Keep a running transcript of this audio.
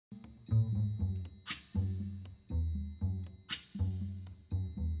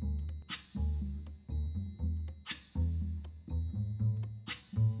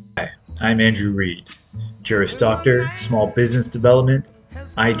I'm Andrew Reed, Juris Doctor, Small Business Development,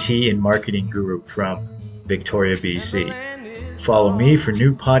 IT and Marketing Guru from Victoria, BC. Follow me for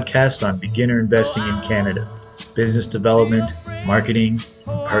new podcasts on beginner investing in Canada, business development, marketing,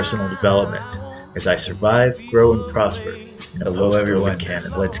 and personal development as I survive, grow, and prosper in a post-COVID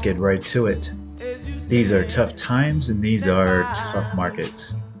Canada. Let's get right to it. These are tough times and these are tough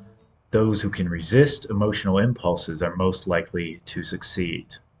markets. Those who can resist emotional impulses are most likely to succeed.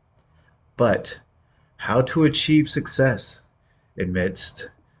 But how to achieve success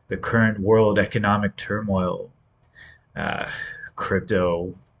amidst the current world economic turmoil?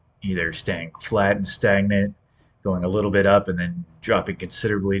 Crypto either staying flat and stagnant, going a little bit up and then dropping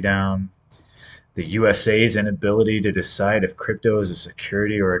considerably down. The USA's inability to decide if crypto is a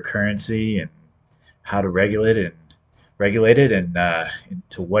security or a currency and how to regulate it and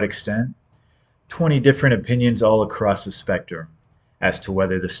to what extent. 20 different opinions all across the spectrum as to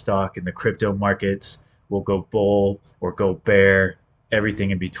whether the stock and the crypto markets will go bull or go bear,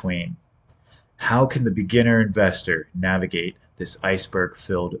 everything in between. How can the beginner investor navigate this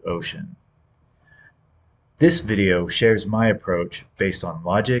iceberg-filled ocean? This video shares my approach based on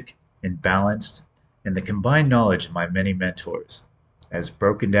logic and balanced and the combined knowledge of my many mentors, as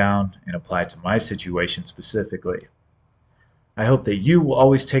broken down and applied to my situation specifically. I hope that you will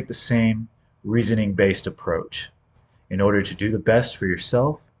always take the same reasoning-based approach in order to do the best for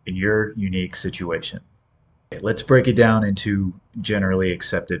yourself in your unique situation. Okay, let's break it down into generally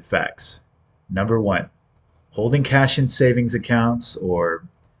accepted facts. Number one, holding cash in savings accounts or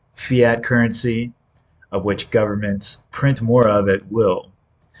fiat currency, of which governments print more of at will,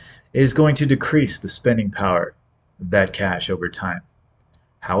 is going to decrease the spending power of that cash over time.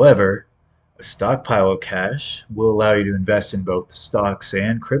 However, a stockpile of cash will allow you to invest in both stocks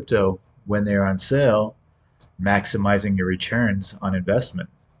and crypto when they're on sale, maximizing your returns on investment.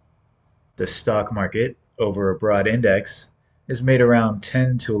 The stock market over a broad index has made around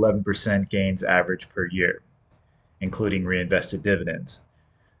 10 to 11% gains average per year, including reinvested dividends.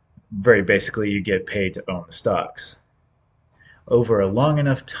 Very basically, you get paid to own the stocks. Over a long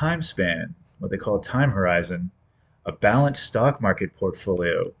enough time span, what they call a time horizon, a balanced stock market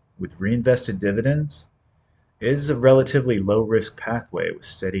portfolio with reinvested dividends is a relatively low-risk pathway with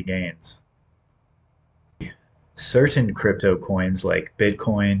steady gains. Certain crypto coins like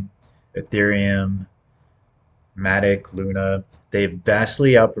Bitcoin, Ethereum, Matic, Luna, they have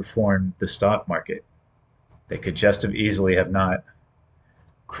vastly outperformed the stock market. They could just as easily have not.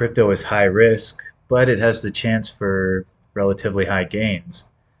 Crypto is high risk, but it has the chance for relatively high gains.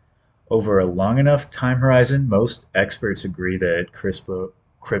 Over a long enough time horizon, most experts agree that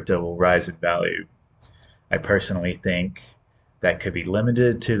crypto will rise in value. I personally think that could be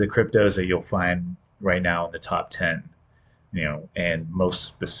limited to the cryptos that you'll find right now in the top 10, and most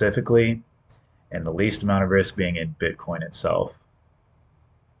specifically, and the least amount of risk being in Bitcoin itself.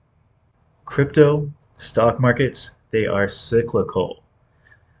 Crypto, stock markets, they are cyclical.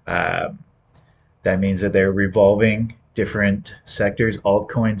 That means that they're revolving different sectors.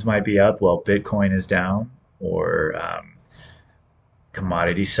 Altcoins might be up while Bitcoin is down, or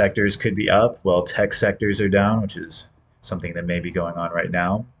commodity sectors could be up while tech sectors are down, which is something that may be going on right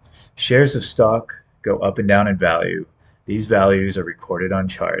now. Shares of stock go up and down in value. These values are recorded on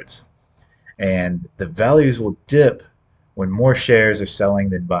charts, and the values will dip when more shares are selling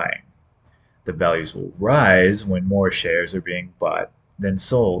than buying. The values will rise when more shares are being bought than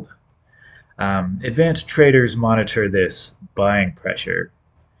sold. Advanced traders monitor this buying pressure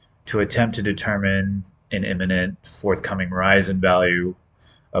to attempt to determine an imminent forthcoming rise in value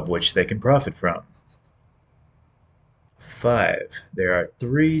of which they can profit from. 5. There are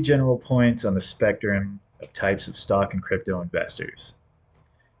 3 general points on the spectrum of types of stock and crypto investors.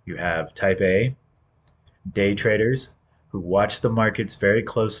 You have type A, day traders, who watch the markets very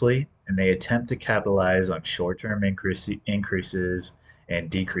closely and they attempt to capitalize on short-term increases and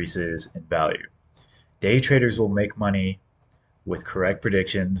decreases in value. Day traders will make money with correct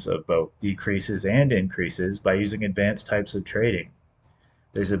predictions of both decreases and increases by using advanced types of trading.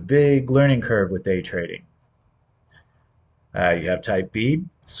 There's a big learning curve with day trading. You have type B,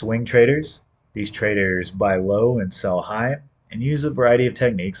 swing traders. These traders buy low and sell high and use a variety of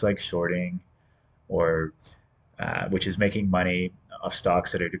techniques like shorting, or which is making money off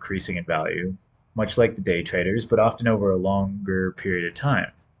stocks that are decreasing in value, much like the day traders, but often over a longer period of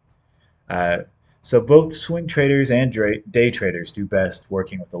time. So both swing traders and day traders do best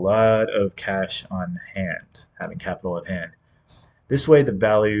working with a lot of cash on hand, having capital at hand. This way the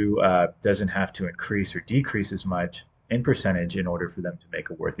value doesn't have to increase or decrease as much in percentage in order for them to make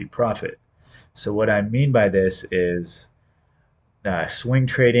a worthy profit. So what I mean by this is Swing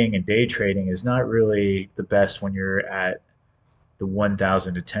trading and day trading is not really the best when you're at the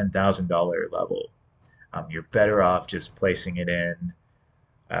 $1,000 to $10,000 level. You're better off just placing it in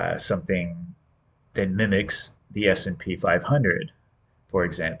something that mimics the S&P 500, for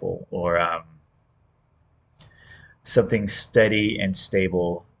example, or something steady and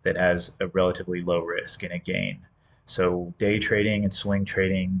stable that has a relatively low risk and a gain. So day trading and swing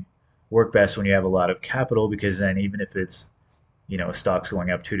trading work best when you have a lot of capital, because then even if it's, a stock's going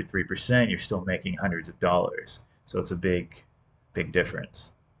up 2 to 3%, you're still making hundreds of dollars. So it's a big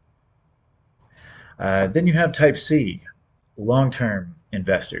difference. Then you have type C, long-term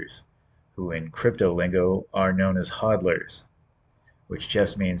investors, who in crypto lingo are known as hodlers, which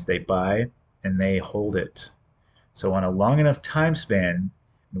just means they buy and they hold it. So on a long enough time span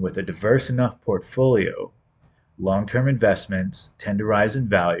and with a diverse enough portfolio, long-term investments tend to rise in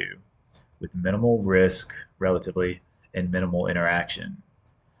value with minimal risk, relatively, and minimal interaction.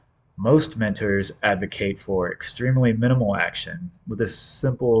 Most mentors advocate for extremely minimal action with a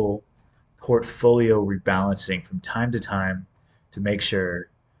simple portfolio rebalancing from time to time to make sure,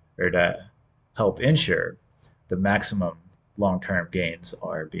 or to help ensure, the maximum long-term gains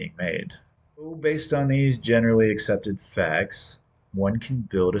are being made. So based on these generally accepted facts, one can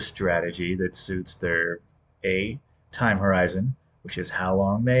build a strategy that suits their A, time horizon, which is how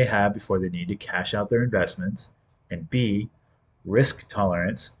long they have before they need to cash out their investments, and B, risk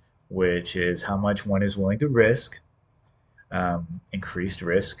tolerance, which is how much one is willing to risk. Increased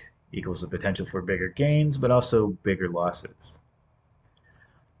risk equals the potential for bigger gains, but also bigger losses.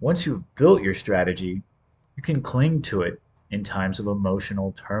 Once you've built your strategy, you can cling to it in times of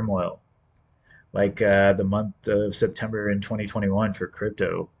emotional turmoil, like the month of September in 2021 for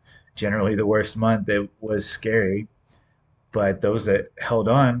crypto. Generally, the worst month. It was scary, but those that held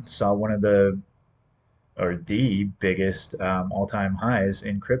on saw one of the biggest all-time highs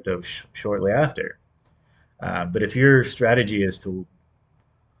in crypto shortly after. But if your strategy is to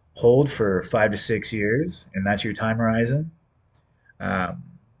hold for 5 to 6 years, and that's your time horizon, um,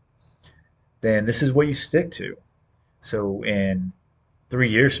 then this is what you stick to. So in 3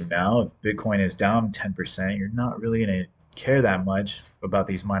 years from now, if Bitcoin is down 10%, you're not really going to care that much about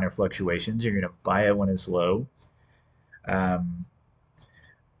these minor fluctuations. You're going to buy it when it's low. Um,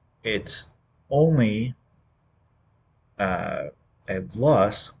 it's only a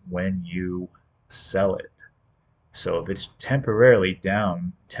loss when you sell it. So if it's temporarily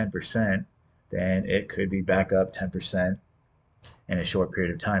down 10%, then it could be back up 10% in a short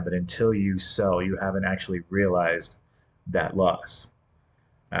period of time. But until you sell, you haven't actually realized that loss.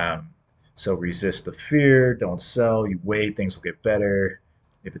 Um, so resist the fear, don't sell, you wait, things will get better.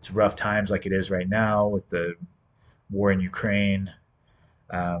 If it's rough times like it is right now with the war in Ukraine,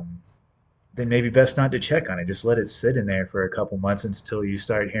 um, then maybe best not to check on it. Just let it sit in there for a couple months until you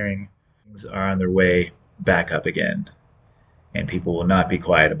start hearing things are on their way back up again, and people will not be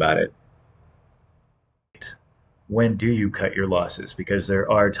quiet about it. When do you cut your losses? Because there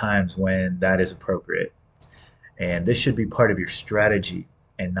are times when that is appropriate. And this should be part of your strategy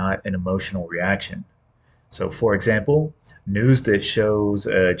and not an emotional reaction. So, for example, news that shows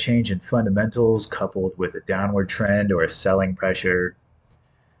a change in fundamentals coupled with a downward trend or a selling pressure,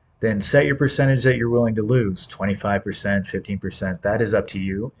 then set your percentage that you're willing to lose, 25%, 15%. That is up to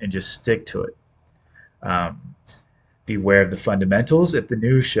you, and just stick to it. Um, Beware of the fundamentals. If the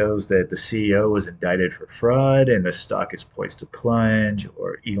news shows that the CEO was indicted for fraud and the stock is poised to plunge,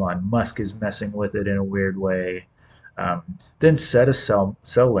 or Elon Musk is messing with it in a weird way, then set a sell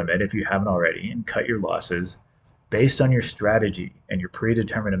limit if you haven't already, and cut your losses based on your strategy and your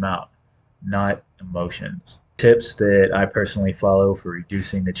predetermined amount, not emotions. Tips that I personally follow for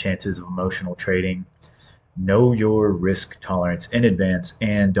reducing the chances of emotional trading: know your risk tolerance in advance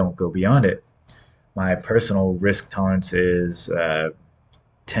and don't go beyond it. My personal risk tolerance is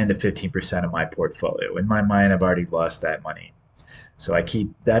 10 to 15% of my portfolio. In my mind, I've already lost that money. So I keep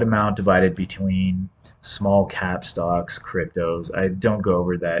that amount divided between small cap stocks, cryptos. I don't go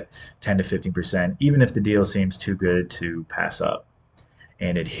over that 10 to 15%, even if the deal seems too good to pass up.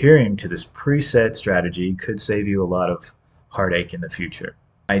 And adhering to this preset strategy could save you a lot of heartache in the future.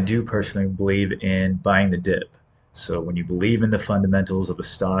 I do personally believe in buying the dip. So when you believe in the fundamentals of a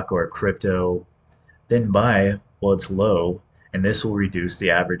stock or a crypto, then buy while it's low, and this will reduce the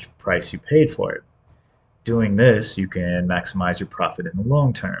average price you paid for it. Doing this, you can maximize your profit in the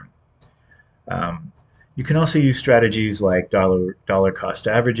long term. Um, you can also use strategies like dollar cost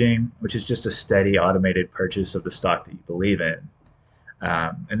averaging, which is just a steady automated purchase of the stock that you believe in.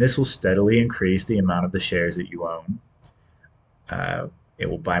 And this will steadily increase the amount of the shares that you own. It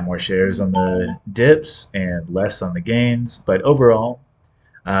will buy more shares on the dips and less on the gains, but overall,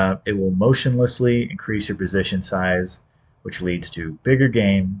 it will motionlessly increase your position size, which leads to bigger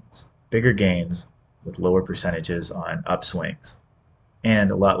gains with lower percentages on upswings,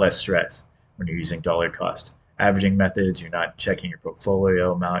 and a lot less stress when you're using dollar cost averaging methods. You're not checking your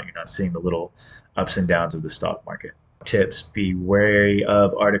portfolio amount. You're not seeing the little ups and downs of the stock market. Tips: be wary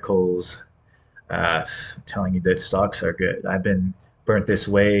of articles telling you that stocks are good. I've been burnt this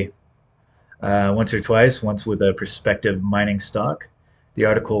way once or twice, once with a prospective mining stock. The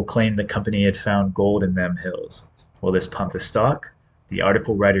article claimed the company had found gold in them hills. Well, this pumped the stock. The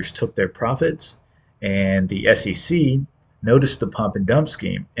article writers took their profits, and the SEC noticed the pump and dump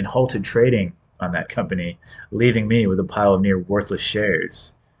scheme and halted trading on that company, leaving me with a pile of near worthless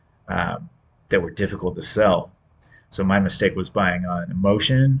shares that were difficult to sell. So my mistake was buying on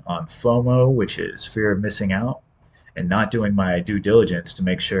emotion, on FOMO, which is fear of missing out, and not doing my due diligence to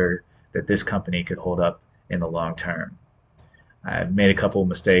make sure that this company could hold up in the long term. I've made a couple of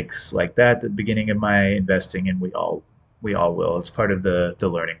mistakes like that at the beginning of my investing, and we all will. It's part of the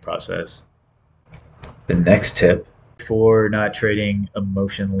learning process. The next tip for not trading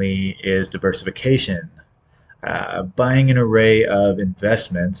emotionally is diversification. Buying an array of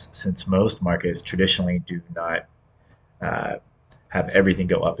investments, since most markets traditionally do not have everything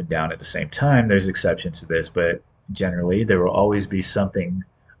go up and down at the same time. There's exceptions to this, but generally there will always be something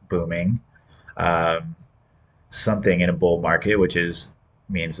booming, something in a bull market, which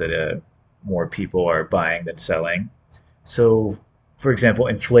means that more people are buying than selling. So, for example,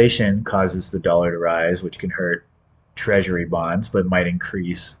 inflation causes the dollar to rise, which can hurt treasury bonds, but might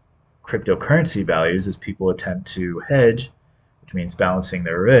increase cryptocurrency values as people attempt to hedge, which means balancing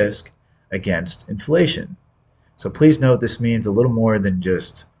their risk against inflation. So please note this means a little more than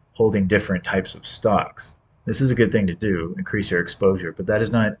just holding different types of stocks. This is a good thing to do, increase your exposure, but that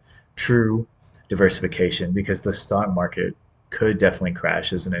is not true diversification, because the stock market could definitely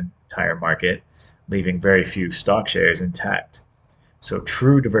crash as an entire market, leaving very few stock shares intact. So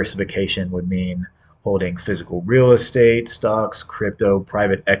true diversification would mean holding physical real estate, stocks, crypto,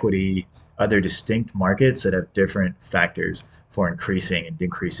 private equity, other distinct markets that have different factors for increasing and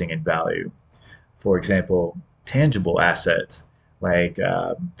decreasing in value. For example, tangible assets like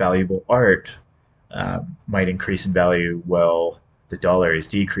valuable art might increase in value while the dollar is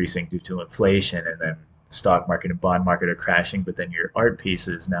decreasing due to inflation, and then the stock market and bond market are crashing, but then your art piece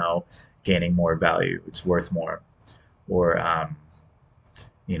is now gaining more value. It's worth more. Or a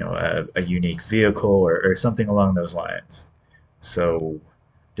unique vehicle or something along those lines. So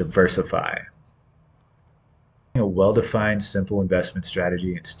diversify. A well-defined, simple investment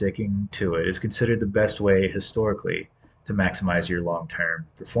strategy and sticking to it is considered the best way historically to maximize your long-term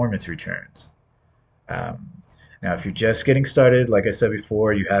performance returns. Now, if you're just getting started, like I said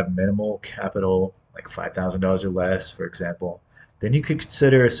before, you have minimal capital, like $5,000 or less, for example, then you could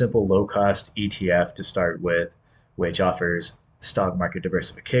consider a simple low-cost ETF to start with, which offers stock market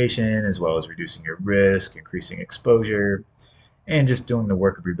diversification as well as reducing your risk, increasing exposure, and just doing the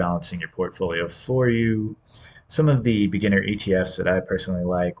work of rebalancing your portfolio for you. Some of the beginner ETFs that I personally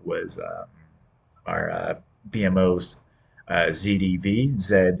like are BMO's ZDV,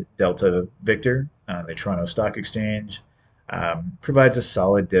 Z Delta Victor, on the Toronto Stock Exchange. Provides a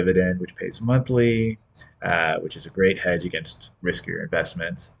solid dividend, which pays monthly, which is a great hedge against riskier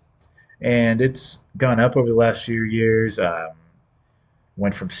investments. And it's gone up over the last few years.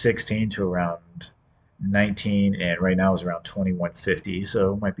 Went from 16 to around 19, and right now is around 21.50.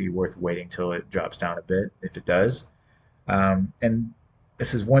 So it might be worth waiting till it drops down a bit if it does. And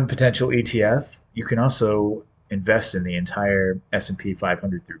this is one potential ETF. You can also invest in the entire S&P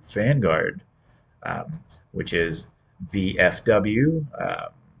 500 through Vanguard, which is VFW,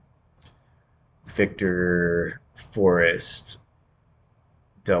 Victor Forest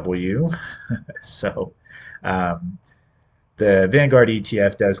W. So the Vanguard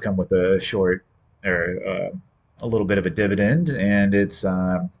ETF does come with a short or a little bit of a dividend, and it's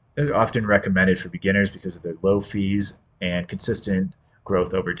often recommended for beginners because of their low fees and consistent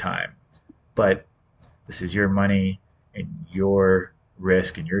growth over time. But this is your money and your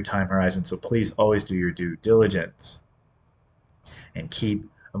risk and your time horizon, so please always do your due diligence and keep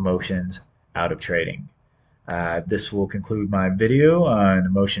emotions out of trading. This will conclude my video on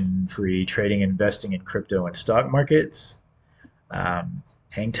emotion-free trading and investing in crypto and stock markets.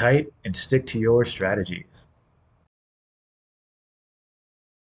 Hang tight and stick to your strategies.